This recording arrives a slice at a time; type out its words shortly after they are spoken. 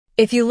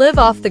If you live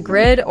off the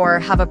grid or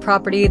have a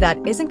property that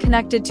isn't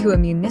connected to a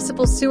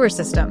municipal sewer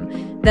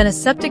system, then a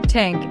septic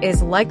tank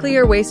is likely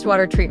your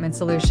wastewater treatment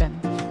solution.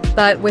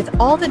 But with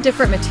all the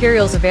different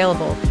materials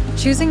available,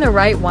 choosing the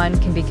right one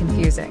can be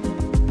confusing.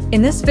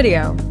 In this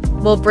video,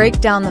 we'll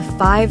break down the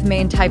 5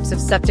 main types of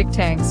septic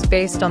tanks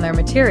based on their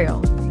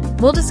material.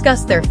 We'll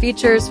discuss their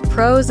features,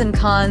 pros and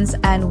cons,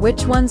 and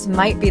which ones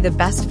might be the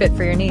best fit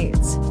for your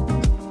needs.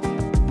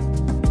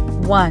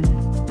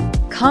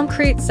 1.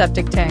 Concrete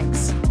septic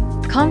tanks.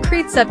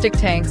 Concrete septic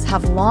tanks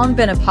have long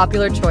been a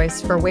popular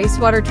choice for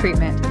wastewater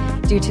treatment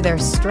due to their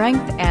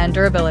strength and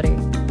durability.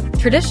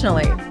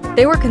 Traditionally,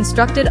 they were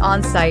constructed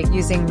on-site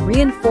using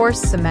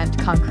reinforced cement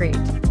concrete.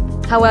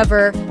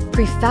 However,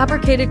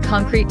 prefabricated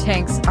concrete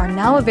tanks are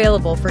now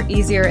available for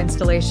easier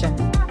installation.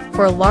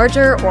 For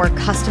larger or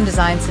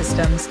custom-designed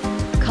systems,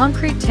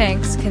 concrete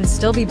tanks can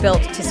still be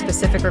built to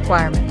specific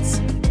requirements.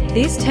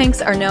 These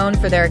tanks are known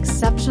for their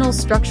exceptional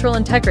structural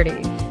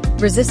integrity,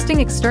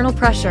 resisting external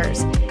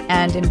pressures,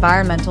 and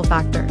environmental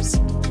factors.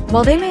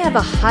 While they may have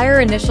a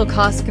higher initial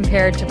cost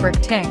compared to brick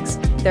tanks,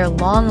 their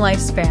long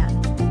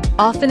lifespan,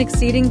 often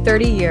exceeding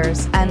 30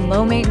 years, and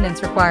low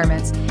maintenance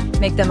requirements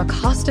make them a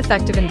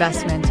cost-effective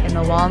investment in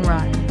the long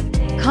run.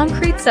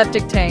 Concrete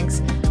septic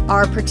tanks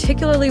are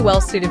particularly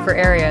well-suited for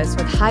areas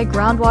with high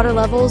groundwater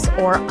levels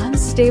or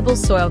unstable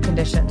soil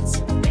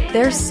conditions.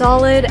 Their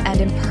solid and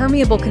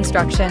impermeable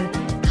construction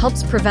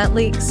helps prevent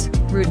leaks,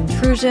 root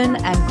intrusion,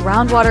 and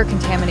groundwater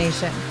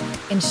contamination,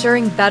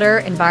 ensuring better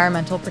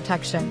environmental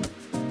protection.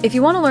 If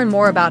you want to learn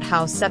more about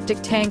how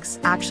septic tanks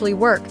actually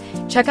work,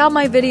 check out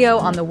my video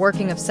on the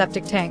working of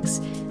septic tanks,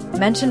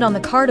 mentioned on the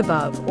card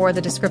above or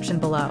the description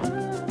below.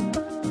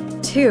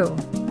 2.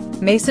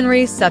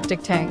 Masonry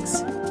septic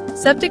tanks.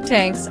 Septic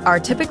tanks are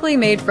typically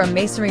made from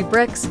masonry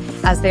bricks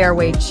as they are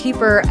way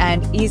cheaper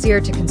and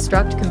easier to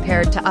construct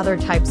compared to other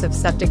types of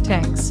septic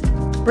tanks.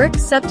 Brick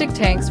septic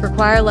tanks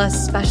require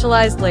less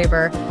specialized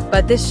labor,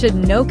 but this should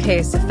in no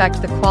case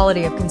affect the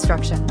quality of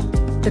construction.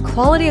 The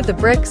quality of the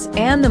bricks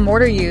and the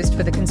mortar used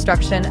for the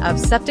construction of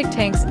septic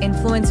tanks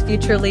influence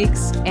future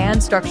leaks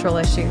and structural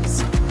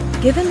issues.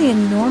 Given the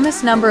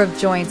enormous number of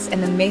joints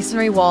in the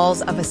masonry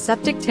walls of a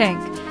septic tank,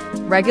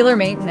 regular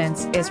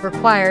maintenance is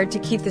required to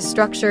keep the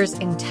structure's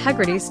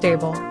integrity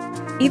stable.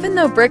 Even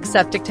though brick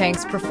septic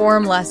tanks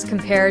perform less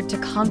compared to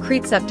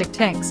concrete septic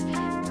tanks,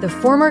 the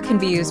former can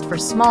be used for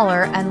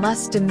smaller and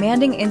less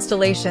demanding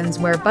installations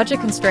where budget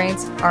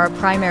constraints are a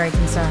primary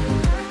concern.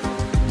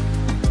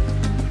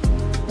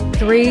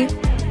 3.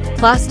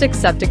 Plastic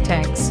septic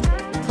tanks.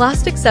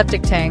 Plastic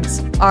septic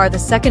tanks are the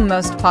second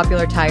most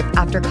popular type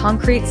after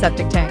concrete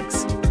septic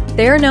tanks.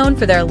 They are known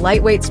for their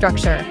lightweight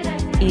structure,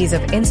 ease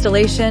of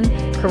installation,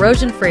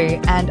 corrosion-free,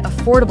 and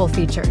affordable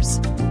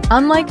features.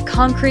 Unlike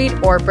concrete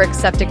or brick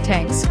septic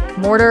tanks,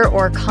 mortar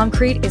or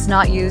concrete is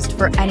not used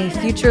for any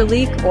future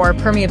leak or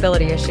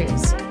permeability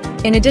issues.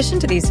 In addition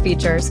to these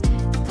features,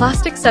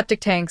 plastic septic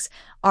tanks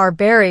are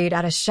buried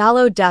at a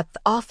shallow depth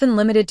often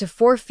limited to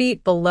 4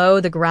 feet below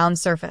the ground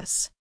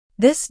surface.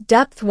 This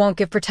depth won't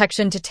give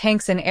protection to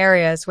tanks in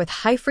areas with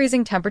high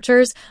freezing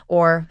temperatures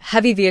or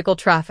heavy vehicle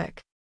traffic.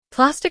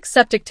 Plastic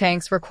septic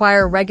tanks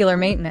require regular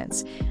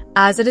maintenance,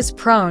 as it is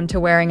prone to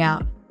wearing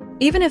out.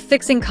 Even if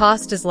fixing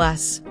cost is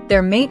less,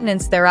 their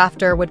maintenance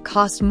thereafter would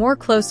cost more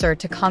closer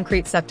to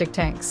concrete septic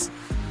tanks.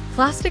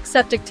 Plastic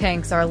septic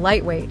tanks are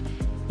lightweight,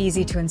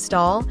 easy to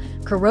install,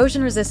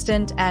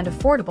 corrosion-resistant, and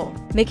affordable,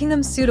 making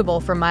them suitable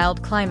for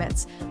mild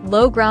climates,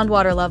 low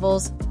groundwater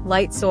levels,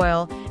 light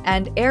soil,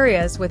 and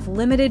areas with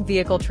limited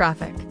vehicle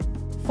traffic.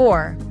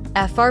 4.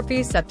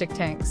 FRP septic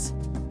tanks.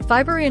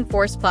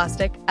 Fiber-reinforced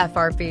plastic,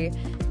 FRP,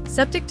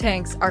 septic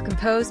tanks are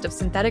composed of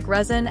synthetic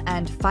resin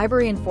and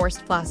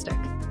fiber-reinforced plastic.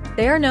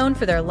 They are known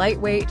for their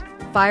lightweight,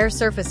 fire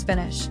surface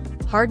finish,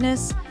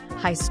 hardness,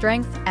 high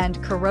strength,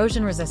 and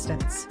corrosion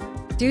resistance.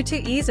 Due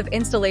to ease of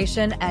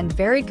installation and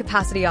varied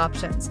capacity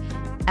options,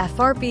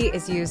 FRP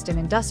is used in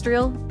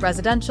industrial,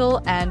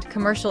 residential, and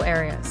commercial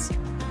areas.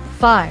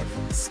 5.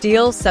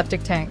 Steel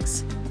septic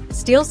tanks.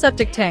 Steel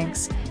septic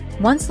tanks,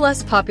 once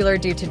less popular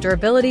due to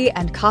durability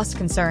and cost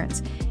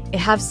concerns,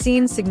 have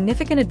seen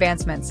significant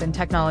advancements in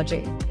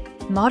technology.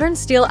 Modern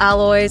steel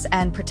alloys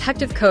and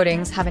protective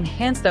coatings have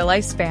enhanced their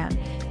lifespan,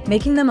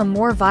 making them a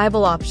more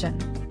viable option.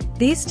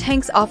 These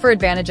tanks offer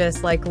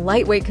advantages like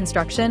lightweight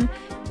construction,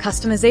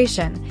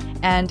 customization,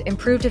 and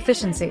improved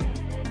efficiency.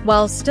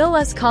 While still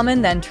less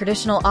common than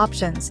traditional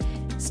options,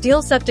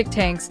 steel septic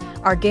tanks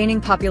are gaining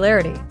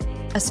popularity,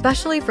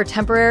 especially for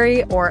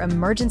temporary or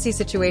emergency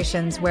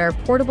situations where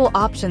portable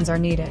options are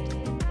needed.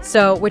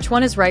 So, which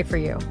one is right for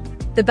you?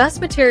 The best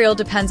material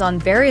depends on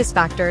various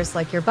factors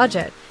like your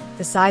budget,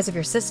 the size of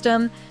your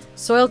system,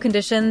 soil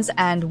conditions,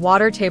 and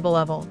water table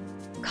level.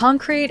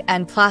 Concrete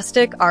and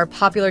plastic are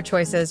popular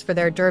choices for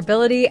their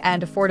durability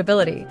and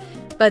affordability,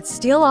 but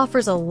steel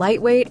offers a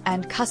lightweight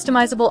and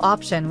customizable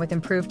option with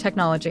improved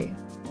technology.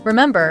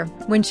 Remember,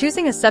 when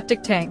choosing a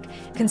septic tank,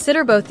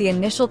 consider both the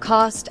initial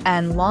cost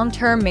and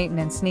long-term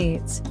maintenance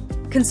needs.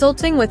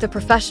 Consulting with a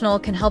professional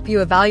can help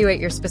you evaluate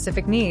your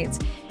specific needs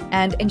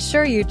and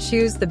ensure you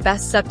choose the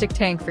best septic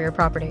tank for your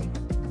property.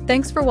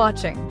 Thanks for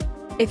watching.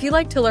 If you'd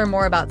like to learn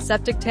more about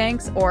septic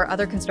tanks or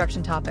other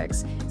construction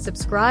topics,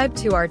 subscribe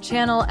to our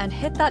channel and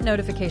hit that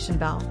notification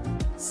bell.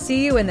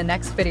 See you in the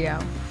next video.